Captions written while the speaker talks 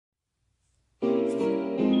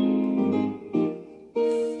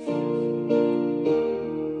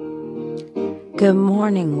Good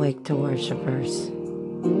morning, Wake to Worshipers.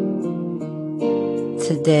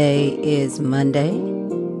 Today is Monday.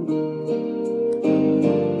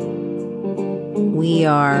 We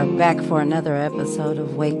are back for another episode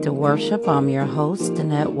of Wake to Worship. I'm your host,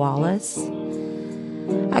 Danette Wallace.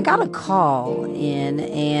 I got a call in,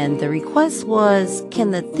 and the request was, can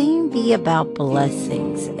the theme be about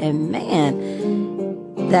blessings? And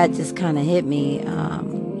man, that just kind of hit me.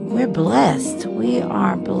 We're blessed. We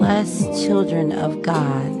are blessed children of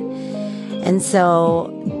God. And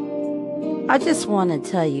so I just want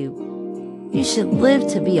to tell you, you should live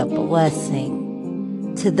to be a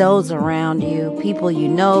blessing to those around you, people you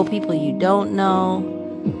know, people you don't know.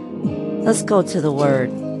 Let's go to the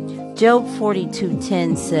word. Job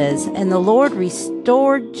 42:10 says, "And the Lord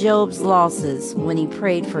restored Job's losses when he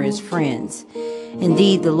prayed for his friends.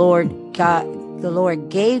 Indeed, the Lord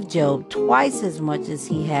gave Job twice as much as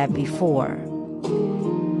he had before."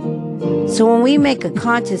 So when we make a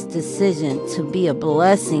conscious decision to be a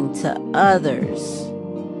blessing to others,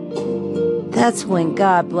 that's when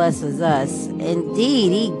God blesses us.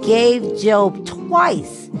 Indeed, he gave Job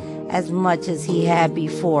twice as much as he had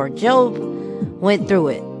before. Job went through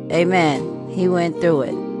it. Amen. He went through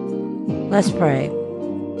it. Let's pray.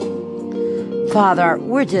 Father,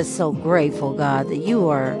 we're just so grateful, God, that you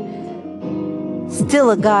are still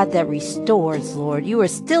a God that restores, Lord. You are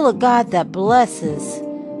still a God that blesses.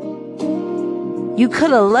 You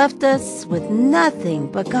could have left us with nothing,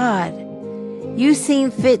 but God, you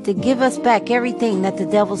seem fit to give us back everything that the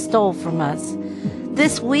devil stole from us.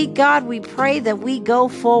 This week, God, we pray that we go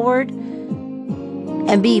forward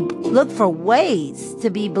and look for ways to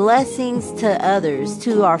be blessings to others,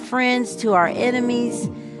 to our friends, to our enemies.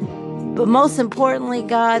 But most importantly,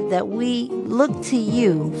 God, that we look to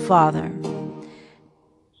you, Father,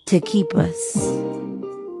 to keep us,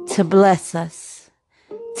 to bless us,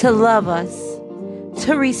 to love us,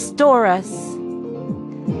 to restore us.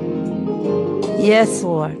 Yes,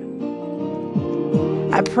 Lord.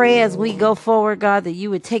 I pray as we go forward, God, that you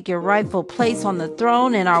would take your rightful place on the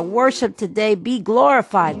throne and our worship today be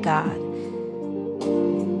glorified, God.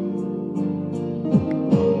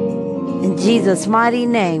 In Jesus' mighty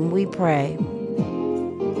name we pray.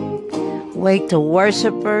 Wake to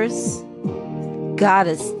worshipers. God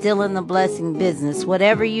is still in the blessing business.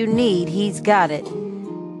 Whatever you need, he's got it.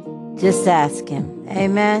 Just ask him.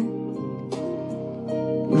 Amen.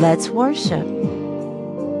 Let's worship.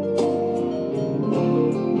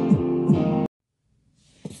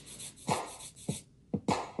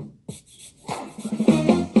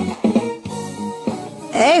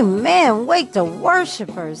 Amen. Wake to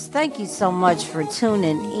worshipers. Thank you so much for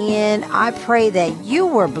tuning in. I pray that you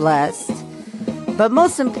were blessed. But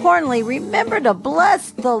most importantly, remember to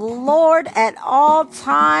bless the Lord at all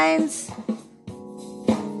times.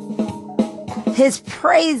 His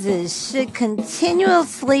praises should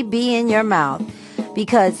continuously be in your mouth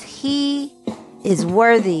because he is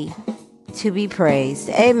worthy to be praised.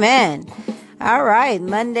 Amen. All right,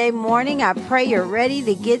 Monday morning, I pray you're ready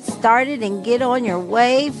to get started and get on your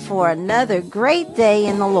way for another great day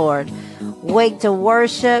in the Lord. Wake to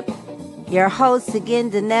worship. Your host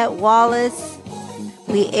again, Danette Wallace.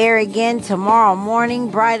 We air again tomorrow morning,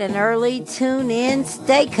 bright and early. Tune in,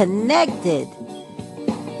 stay connected.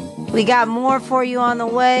 We got more for you on the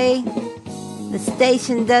way. The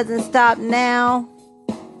station doesn't stop now.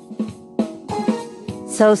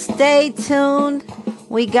 So stay tuned.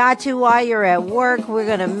 We got you while you're at work. We're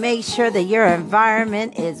going to make sure that your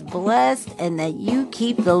environment is blessed and that you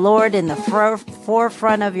keep the Lord in the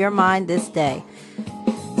forefront of your mind this day.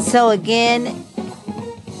 So again,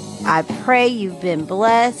 I pray you've been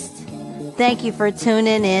blessed. Thank you for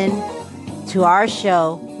tuning in to our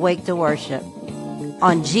show, Wake to Worship,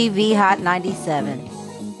 on GV Hot 97.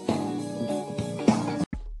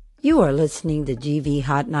 You are listening to GV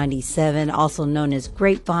Hot 97, also known as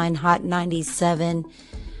Grapevine Hot 97.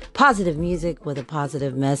 Positive music with a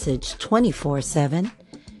positive message 24/7.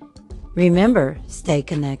 Remember, stay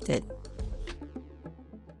connected.